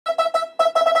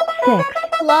6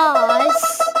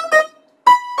 plus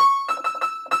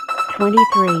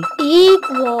 23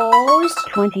 equals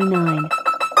 29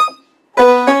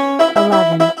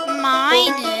 11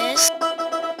 minus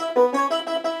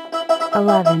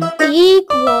 11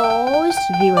 equals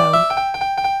 0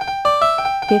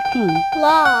 15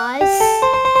 plus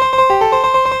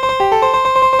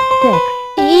 6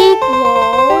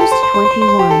 equals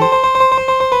 21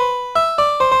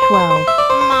 12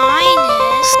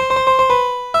 minus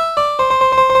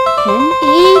 10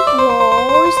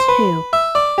 equals 2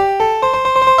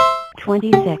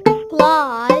 26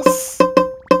 plus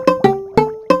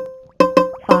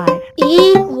 5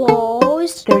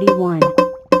 equals 31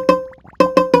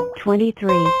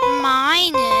 23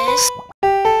 minus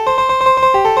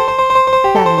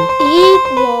 7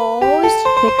 equals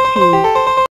 16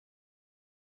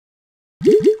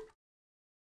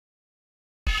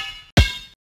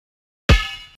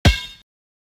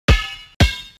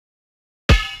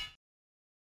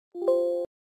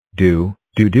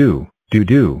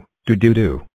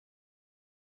 Do.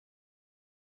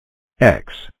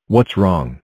 X, what's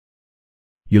wrong?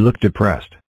 You look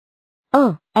depressed.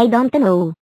 Oh, I don't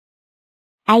know.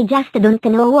 I just don't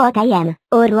know what I am,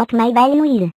 or what my value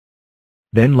is.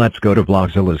 Then let's go to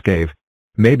Blockzilla's cave.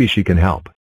 Maybe she can help.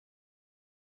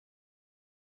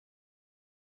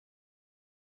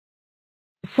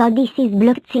 So this is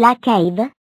Blockzilla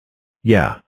cave?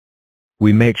 Yeah.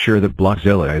 We make sure that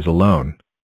Blockzilla is alone.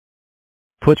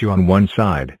 Put you on one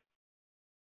side.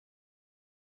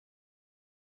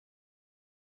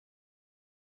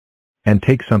 And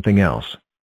take something else.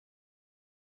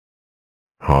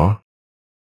 Huh?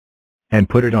 And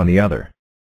put it on the other.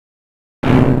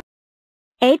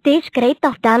 It is great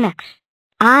of Deluxe.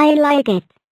 I like it.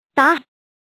 Ta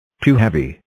Too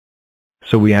heavy.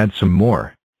 So we add some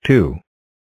more. 2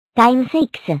 times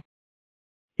 6.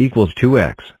 equals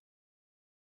 2x.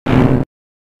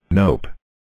 Nope.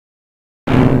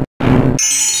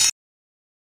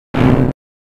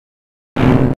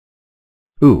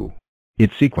 Ooh.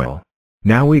 It's equal.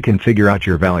 Now we can figure out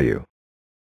your value.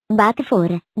 But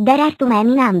there are too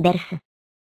many numbers.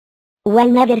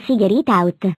 We'll never figure it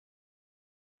out.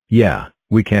 Yeah,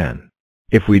 we can.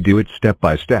 If we do it step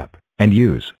by step, and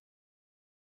use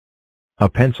a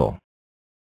pencil.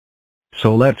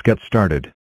 So let's get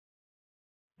started.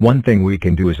 One thing we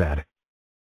can do is add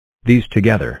these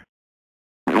together.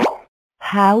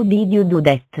 How did you do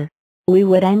that? We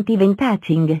weren't even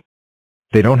touching.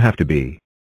 They don't have to be.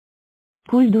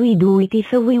 Could we do it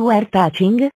if we were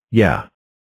touching? Yeah.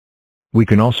 We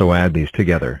can also add these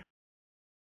together.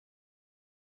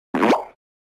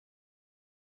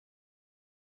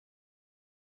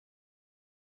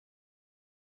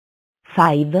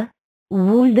 Five.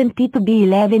 Wouldn't it be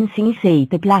 11 since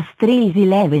 8 plus 3 is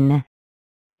 11?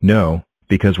 No,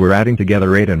 because we're adding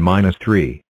together 8 and minus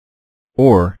 3.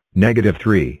 Or, negative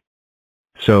 3.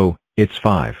 So, it's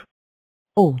 5.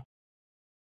 Oh.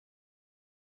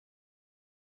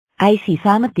 I see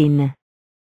something.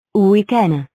 We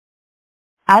can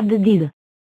add this.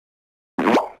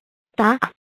 Ta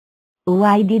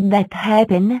Why did that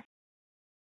happen?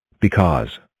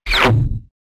 Because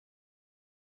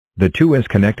the 2 is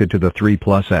connected to the 3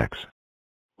 plus x.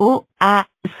 Oh,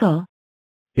 so.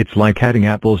 It's like adding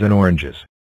apples and oranges.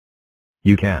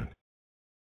 You can.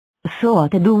 So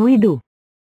what do we do?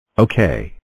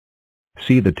 Okay.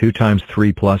 See the 2 times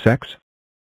 3 plus x?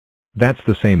 That's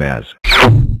the same as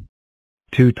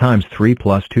 2 times 3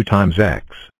 plus 2 times x.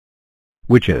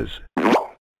 Which is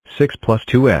 6 plus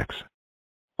 2x.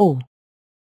 Oh.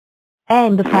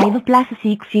 And 5 plus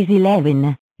 6 is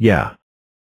 11. Yeah.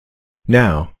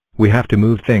 Now, we have to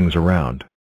move things around.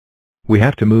 We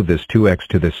have to move this 2x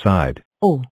to this side.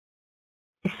 Oh.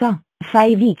 So,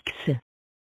 5x.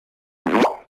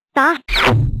 ta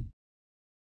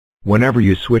Whenever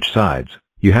you switch sides,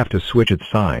 you have to switch its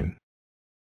sign.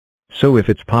 So if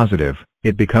it's positive,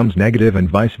 it becomes negative and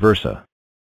vice versa.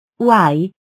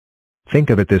 Why? Think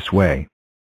of it this way.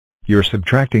 You're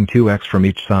subtracting 2x from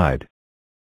each side.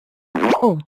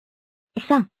 Oh.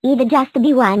 So it'd just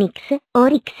be 1x or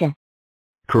x.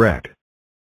 Correct.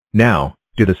 Now,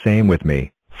 do the same with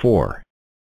me. 4.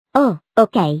 Oh,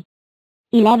 okay.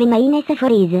 11 minus 4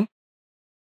 is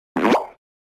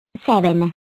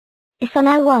 7. So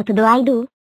now what do I do?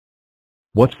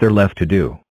 What's there left to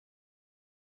do?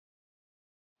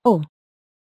 Oh.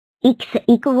 X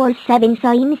equals 7,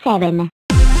 so in 7.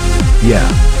 Yeah,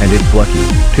 and it's lucky,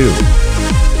 too.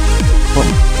 Oh.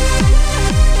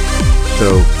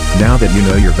 So, now that you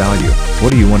know your value,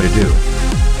 what do you want to do?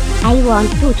 I want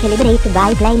to celebrate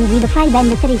by playing with 5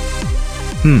 and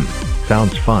 3.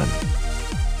 Sounds fun.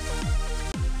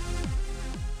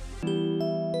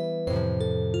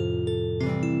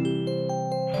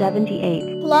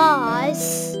 78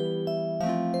 plus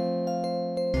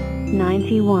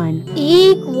 91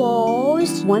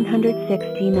 equals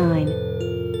 169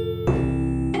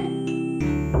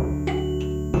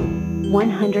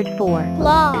 104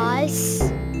 plus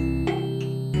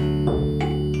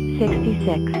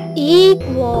 66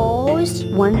 equals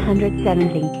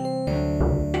 170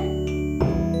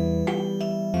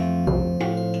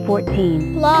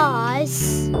 14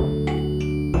 plus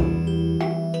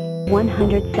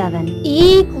 107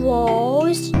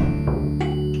 equals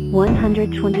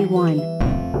 121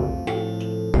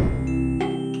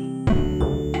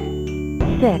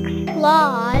 6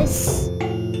 plus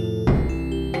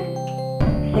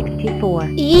 64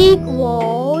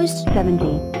 equals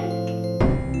 70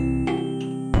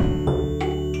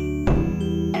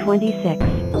 26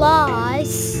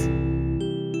 plus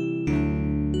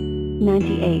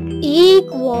 98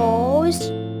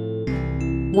 equals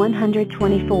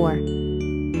 124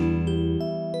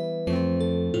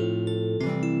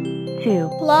 2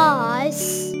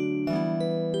 plus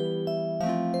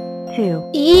 2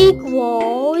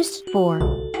 equals 4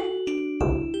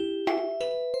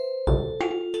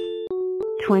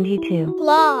 22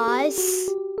 plus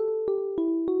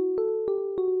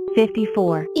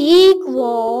 54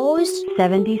 equals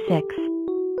 76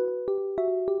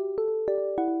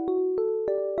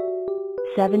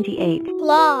 78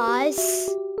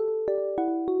 plus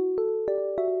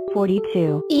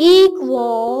 42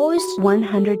 equals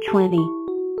 120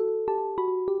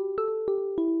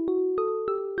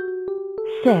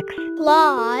 6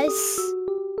 plus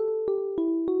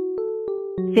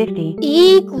 50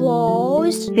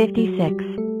 equals 56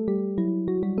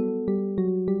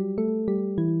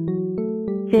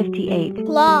 58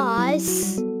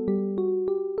 plus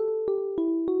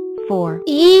 4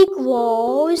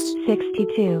 equals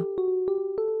 62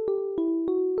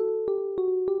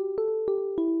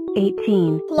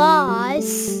 18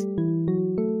 plus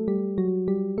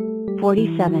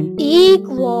 47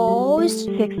 equals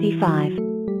 65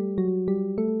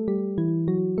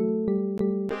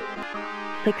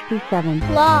 67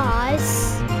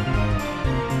 plus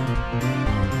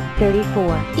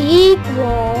 34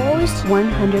 equals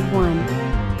 101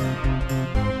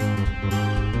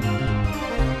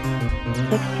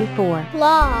 64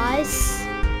 plus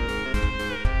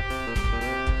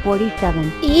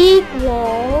 47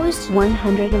 equals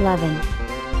 111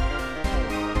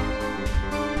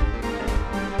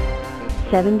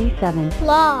 77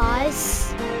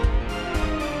 plus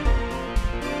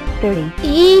 30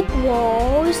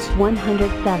 equals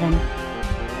 107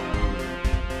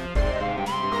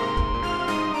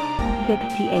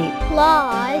 68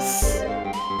 plus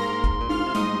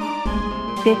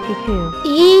 52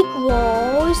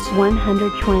 equals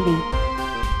 120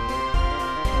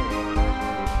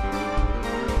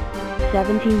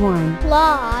 71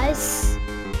 plus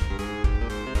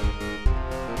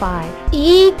 5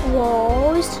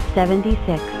 equals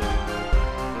 76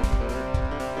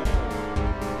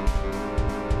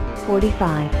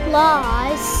 45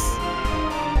 plus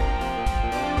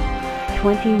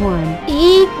 21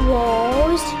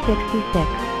 equals 66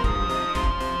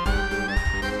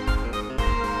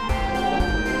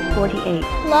 48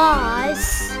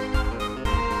 plus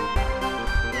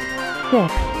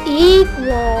 6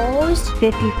 equals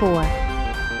 54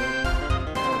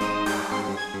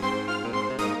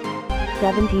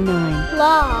 79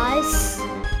 plus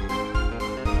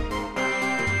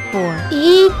 4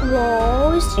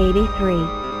 equals 83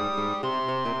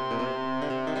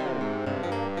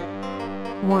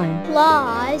 1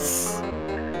 plus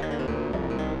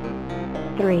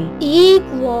 3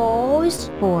 equals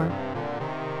 4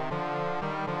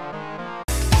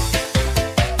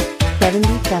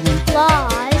 77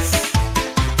 plus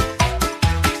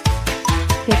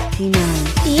 69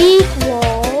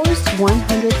 equals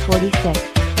 146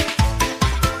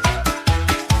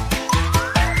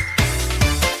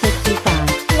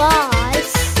 65 plus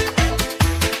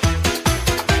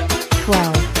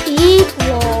 12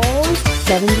 equals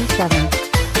 77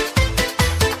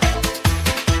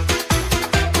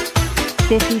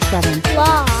 57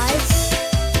 plus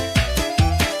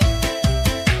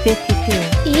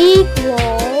 52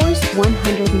 equals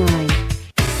 109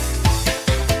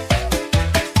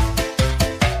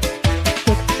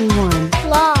 61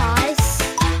 plus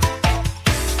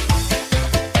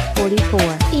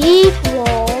 44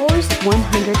 equals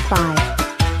 105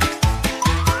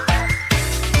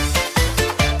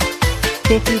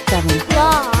 57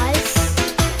 plus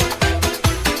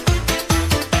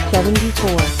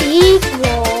 74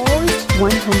 equals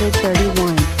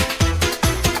 131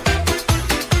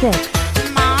 6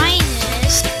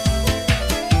 minus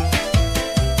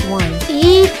 1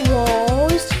 equals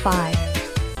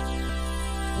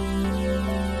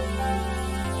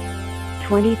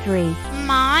 23.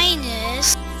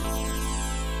 minus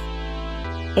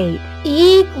 8.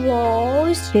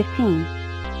 equals 15.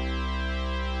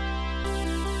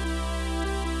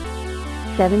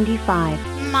 75.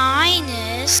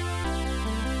 minus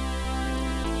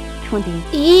 20.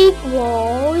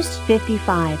 equals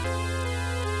 55.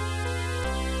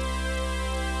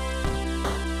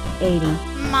 80.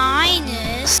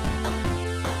 minus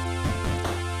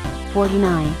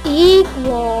 49.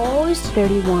 equals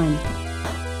 31.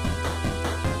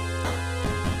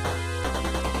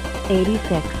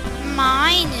 86.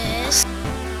 minus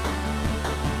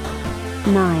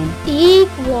 9.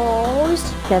 equals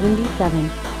 77.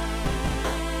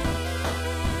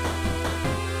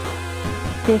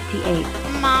 58.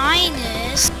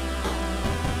 minus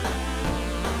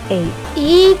 8.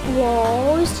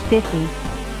 equals 50.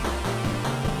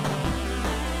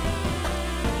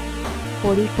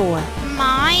 44.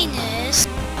 minus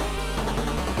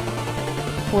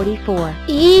 44.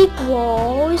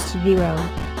 equals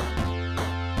 0.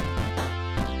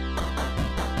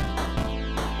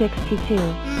 62.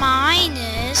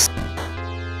 minus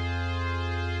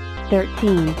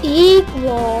 13.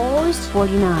 equals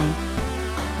 49.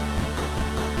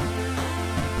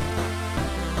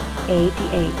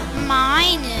 88.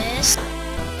 minus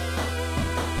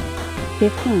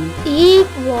 15.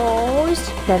 equals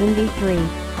 73.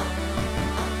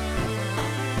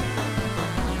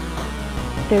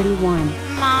 31.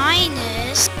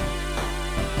 minus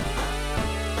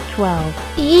 12.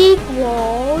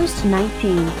 equals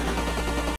 19.